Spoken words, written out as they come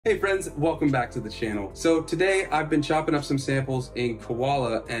Hey friends, welcome back to the channel. So today I've been chopping up some samples in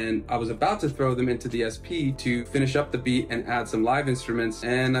Koala and I was about to throw them into the SP to finish up the beat and add some live instruments,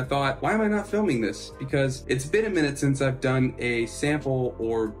 and I thought, why am I not filming this? Because it's been a minute since I've done a sample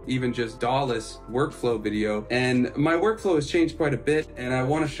or even just DAWless workflow video, and my workflow has changed quite a bit and I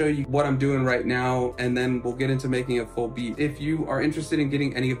want to show you what I'm doing right now, and then we'll get into making a full beat. If you are interested in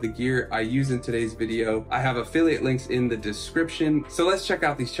getting any of the gear I use in today's video, I have affiliate links in the description. So let's check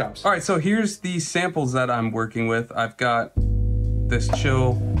out these chops. All right, so here's the samples that I'm working with. I've got this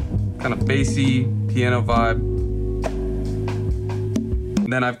chill, kind of bassy piano vibe.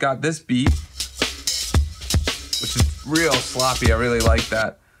 And then I've got this beat, which is real sloppy. I really like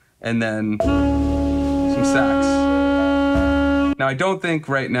that. And then some sax. Now, I don't think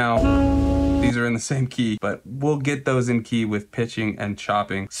right now these are in the same key, but we'll get those in key with pitching and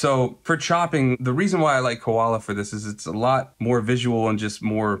chopping. So for chopping, the reason why I like Koala for this is it's a lot more visual and just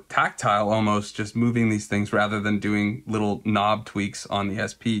more tactile almost, just moving these things rather than doing little knob tweaks on the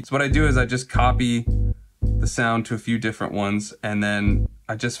SP. So what I do is I just copy the sound to a few different ones, and then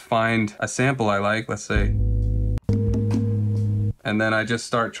I just find a sample I like, let's say, and then I just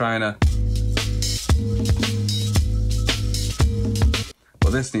start trying to,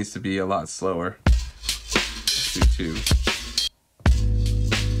 this needs to be a lot slower. Let's do 2.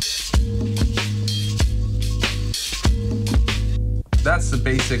 That's the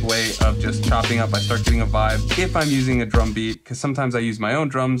basic way of just chopping up. I start getting a vibe if I'm using a drum beat, because sometimes I use my own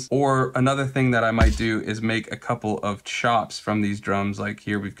drums. Or another thing that I might do is make a couple of chops from these drums. Like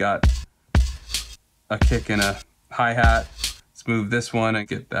here we've got a kick and a hi-hat. Let's move this one and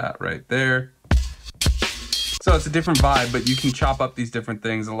get that right there. So it's a different vibe, but you can chop up these different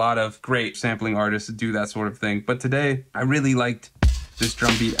things. A lot of great sampling artists do that sort of thing. But today, I really liked this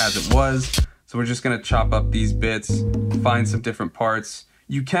drum beat as it was. So we're just gonna chop up these bits, find some different parts.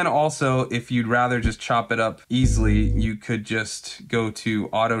 You can also, if you'd rather just chop it up easily, you could just go to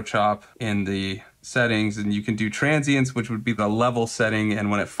auto chop in the settings, and you can do transients, which would be the level setting, and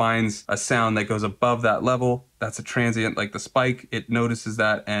when it finds a sound that goes above that level, that's a transient, like the spike, it notices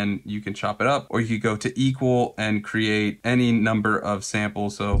that and you can chop it up. Or you could go to equal and create any number of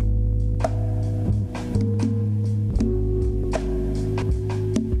samples. So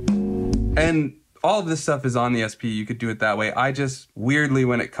and all of this stuff is on the SP. You could do it that way. I just weirdly,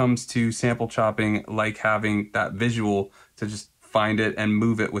 when it comes to sample chopping, like having that visual to just find it and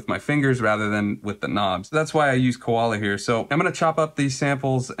move it with my fingers rather than with the knobs. That's why I use Koala here. So I'm gonna chop up these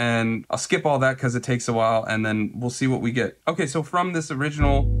samples and I'll skip all that because it takes a while, and then we'll see what we get. Okay, so from this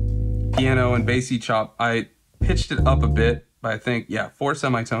original piano and bassy chop, I pitched it up a bit by, I think, yeah, 4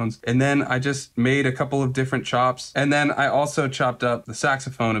 semitones. And then I just made a couple of different chops. And then I also chopped up the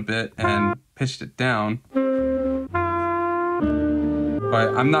saxophone a bit and pitched it down.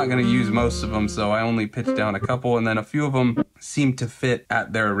 But I'm not gonna use most of them, so I only pitched down a couple, and then a few of them seem to fit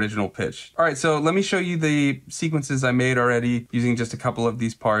at their original pitch. All right, so let me show you the sequences I made already using just a couple of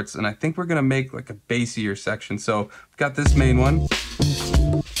these parts, and I think we're gonna make like a bassier section. So we've got this main one.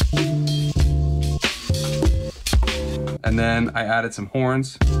 And then I added some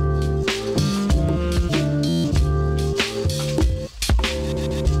horns.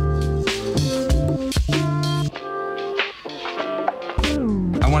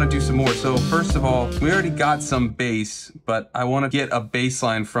 I want to do some more. So first of all, we already got some bass, but I want to get a bass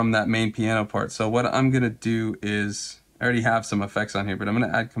line from that main piano part. So what I'm going to do is, I already have some effects on here, but I'm going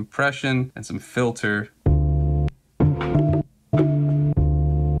to add compression and some filter.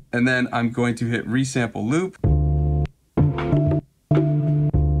 And then I'm going to hit resample loop.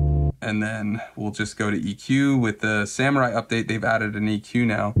 And then we'll just go to EQ. With the Samurai update, they've added an EQ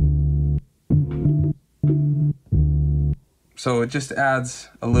now. So it just adds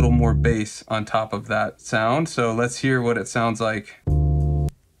a little more bass on top of that sound. So let's hear what it sounds like.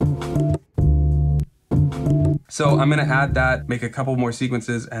 So I'm gonna add that, make a couple more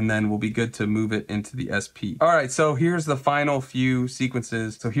sequences, and then we'll be good to move it into the SP. All right, so here's the final few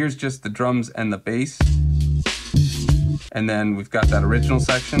sequences. So here's just the drums and the bass. And then we've got that original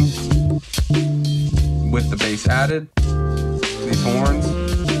section with the bass added, these horns.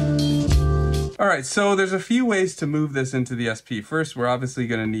 All right, so there's a few ways to move this into the SP. First, we're obviously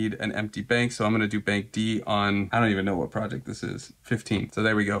gonna need an empty bank, so I'm gonna do bank D on, I don't even know what project this is, 15. So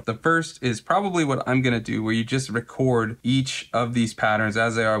there we go. The first is probably what I'm gonna do, where you just record each of these patterns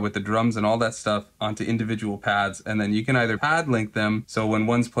as they are with the drums and all that stuff onto individual pads, and then you can either pad link them, so when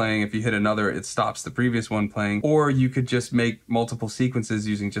one's playing, if you hit another, it stops the previous one playing, or you could just make multiple sequences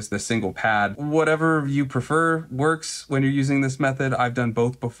using just a single pad. Whatever you prefer works when you're using this method. I've done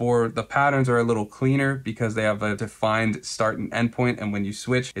both before. The patterns are a little cleaner because they have a defined start and end point, and when you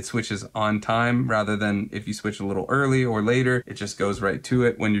switch, it switches on time rather than if you switch a little early or later, it just goes right to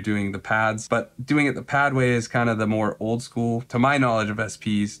it when you're doing the pads. But doing it the pad way is kind of the more old school, to my knowledge of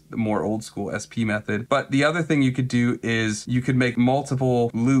SPs, the more old school SP method. But the other thing you could do is you could make multiple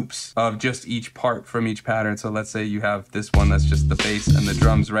loops of just each part from each pattern. So let's say you have this one that's just the bass and the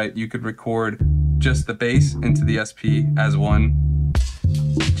drums, right? You could record just the bass into the SP as one,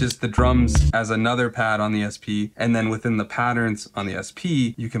 just the drums as another pad on the SP, and then within the patterns on the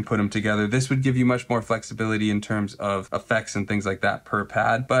SP, you can put them together. This would give you much more flexibility in terms of effects and things like that per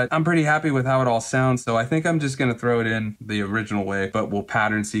pad, but I'm pretty happy with how it all sounds, so I think I'm just gonna throw it in the original way, but we'll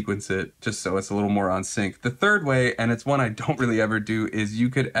pattern sequence it just so it's a little more on sync. The third way, and it's one I don't really ever do, is you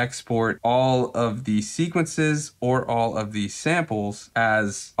could export all of the sequences or all of the samples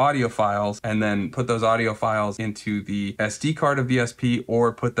as audio files, and then put those audio files into the SD card of the SP,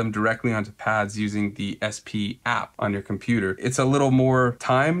 or put them directly onto pads using the SP app on your computer. It's a little more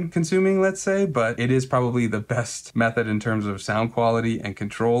time consuming, let's say, but it is probably the best method in terms of sound quality and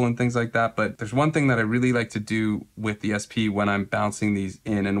control and things like that. But there's one thing that I really like to do with the SP when I'm bouncing these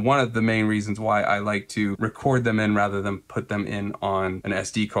in, and one of the main reasons why I like to record them in rather than put them in on an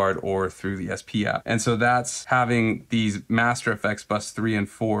SD card or through the SP app. And so that's having these master effects bus 3 and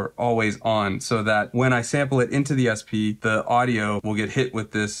 4 always on, so that when I sample it into the SP, the audio will get hit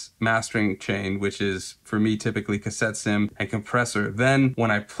with this mastering chain, which is for me typically cassette sim and compressor. Then when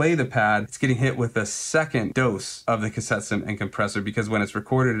I play the pad, it's getting hit with a second dose of the cassette sim and compressor, because when it's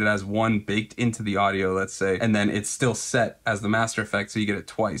recorded, it has one baked into the audio, let's say, and then it's still set as the master effect, so you get it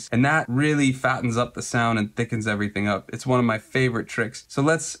twice. And that really fattens up the sound and thickens everything up. It's one of my favorite tricks. So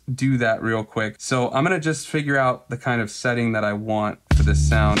let's do that real quick. So I'm gonna just figure out the kind of setting that I want for this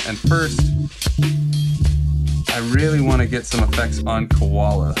sound. And first, I really want to get some effects on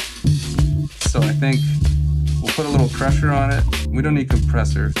Koala. So I think we'll put a little pressure on it. We don't need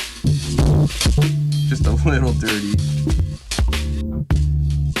compressor. Just a little dirty.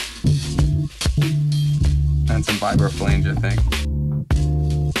 And some vibroflange, I think.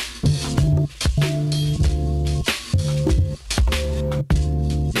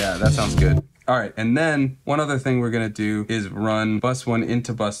 Yeah, that sounds good. All right, and then one other thing we're gonna do is run bus 1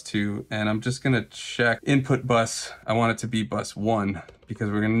 into bus 2, and I'm just gonna check input bus. I want it to be bus 1 because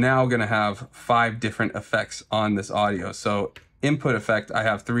we're now gonna have 5 different effects on this audio. So input effect, I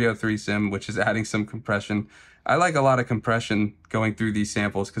have 303 sim, which is adding some compression. I like a lot of compression going through these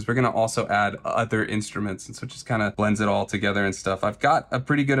samples because we're gonna also add other instruments, and so it just kind of blends it all together and stuff. I've got a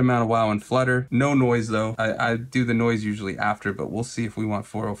pretty good amount of wow and flutter. No noise though. I do the noise usually after, but we'll see if we want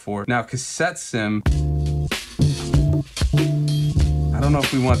 404. Now cassette sim, I don't know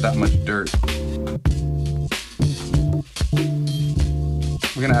if we want that much dirt.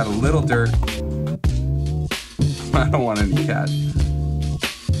 We're gonna add a little dirt. I don't want any catch.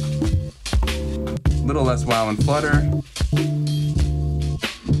 A little less wow and flutter.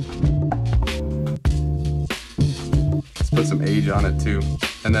 Let's put some age on it too.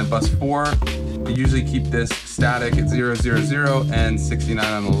 And then bus 4, we usually keep this static at 0, 0, 0 and 69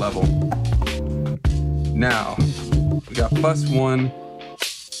 on the level. Now, we got bus 1.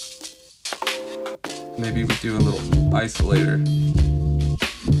 Maybe we do a little isolator.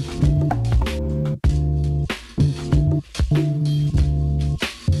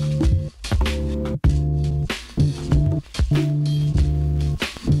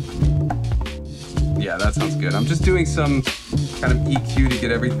 Yeah, that sounds good. I'm just doing some kind of EQ to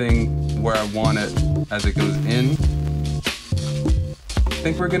get everything where I want it as it goes in. I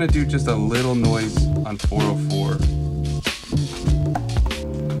think we're gonna do just a little noise on 404.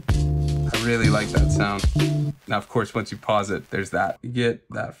 I really like that sound. Now, of course, once you pause it, there's that. You get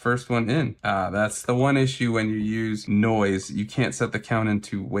that first one in. That's the one issue when you use noise. You can't set the count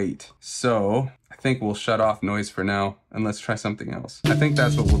into weight. So I think we'll shut off noise for now, and let's try something else. I think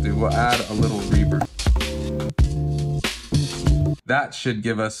that's what we'll do. We'll add a little reverb. That should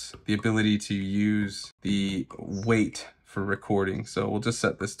give us the ability to use the weight for recording. So we'll just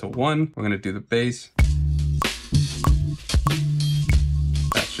set this to 1. We're gonna do the bass.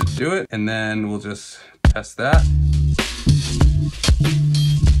 That should do it. And then we'll just test that.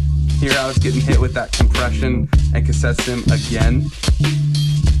 Hear how it's getting hit with that compression and cassette sim again.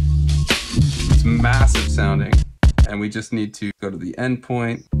 It's massive sounding. And we just need to go to the end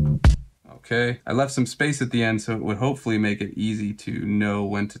point. Okay, I left some space at the end so it would hopefully make it easy to know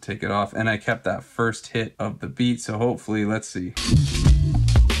when to take it off. And I kept that first hit of the beat, so hopefully, let's see.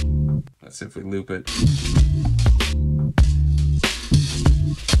 Let's see if we loop it.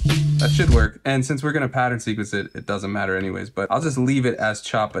 That should work. And since we're gonna pattern sequence it, it doesn't matter anyways, but I'll just leave it as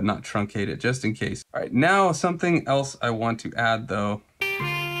chop but not truncate it just in case. All right, now something else I want to add though.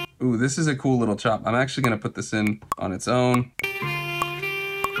 Ooh, this is a cool little chop. I'm actually gonna put this in on its own.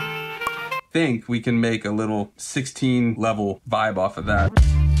 I think we can make a little 16 level vibe off of that.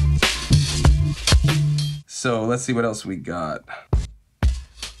 So let's see what else we got.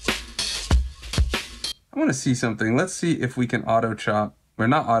 I wanna see something. Let's see if we can auto chop. Or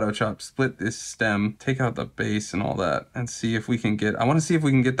not auto chop, split this stem, take out the bass and all that, and see if we can get, I wanna see if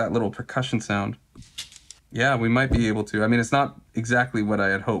we can get that little percussion sound. Yeah, we might be able to. I mean, it's not exactly what I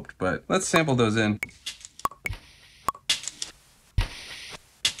had hoped, but let's sample those in.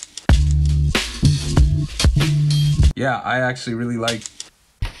 Yeah, I actually really like,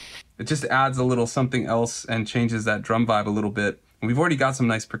 it just adds a little something else and changes that drum vibe a little bit. We've already got some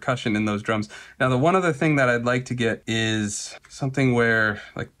nice percussion in those drums. Now, the one other thing that I'd like to get is something where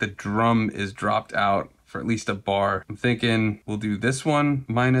like the drum is dropped out for at least a bar. I'm thinking we'll do this one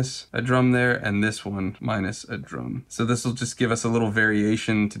minus a drum there and this one minus a drum. So this will just give us a little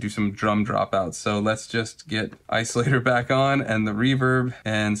variation to do some drum dropouts. So let's just get isolator back on and the reverb.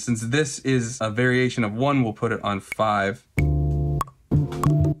 And since this is a variation of 1, we'll put it on 5.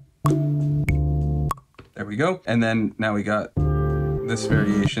 There we go. And then now we got this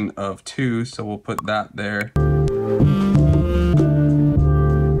variation of 2, so we'll put that there.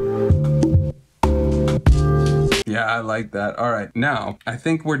 Yeah, I like that. All right, now I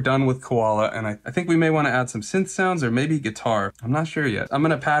think we're done with Koala, and I think we may want to add some synth sounds or maybe guitar. I'm not sure yet. I'm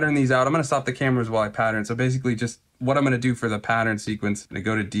gonna pattern these out. I'm gonna stop the cameras while I pattern. So basically just what I'm gonna do for the pattern sequence, I'm gonna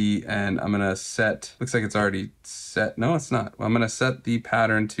go to D and I'm gonna set, looks like it's already set. No, it's not. I'm gonna set the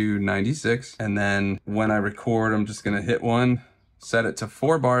pattern to 96. And then when I record, I'm just gonna hit 1. Set it to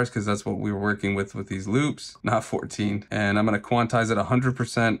 4 bars because that's what we were working with these loops, not 14. And I'm gonna quantize it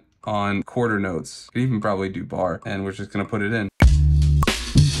 100% on quarter notes. Could even probably do bar, and we're just gonna put it in.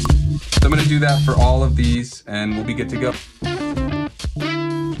 So I'm gonna do that for all of these and we'll be good to go.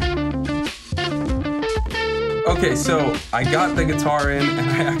 Okay, so I got the guitar in and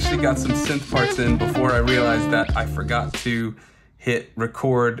I actually got some synth parts in before I realized that I forgot to hit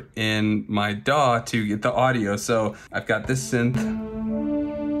record in my DAW to get the audio. So I've got this synth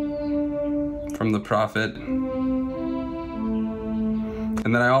from the Prophet.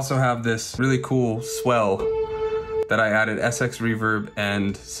 And then I also have this really cool swell that I added SX reverb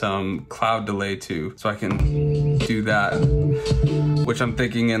and some cloud delay to. So I can do that, which I'm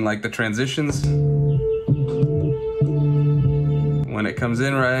thinking in like the transitions. When it comes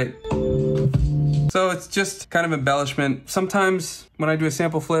in right. So it's just kind of embellishment. Sometimes when I do a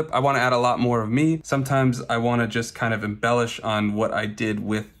sample flip, I want to add a lot more of me. Sometimes I want to just kind of embellish on what I did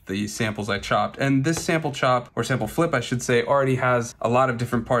with the samples I chopped. And this sample chop, or sample flip I should say, already has a lot of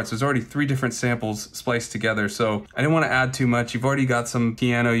different parts. There's already 3 different samples spliced together. So I didn't want to add too much. You've already got some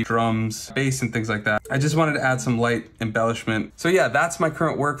piano, drums, bass, and things like that. I just wanted to add some light embellishment. So yeah, that's my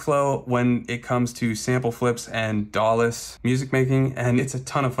current workflow when it comes to sample flips and DAWless music making. And it's a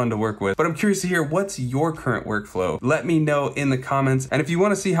ton of fun to work with. But I'm curious to hear, what's your current workflow? Let me know in the comments. And if you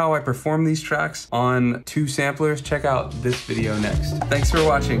want to see how I perform these tracks on 2 samplers, check out this video next. Thanks for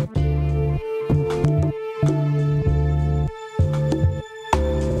watching.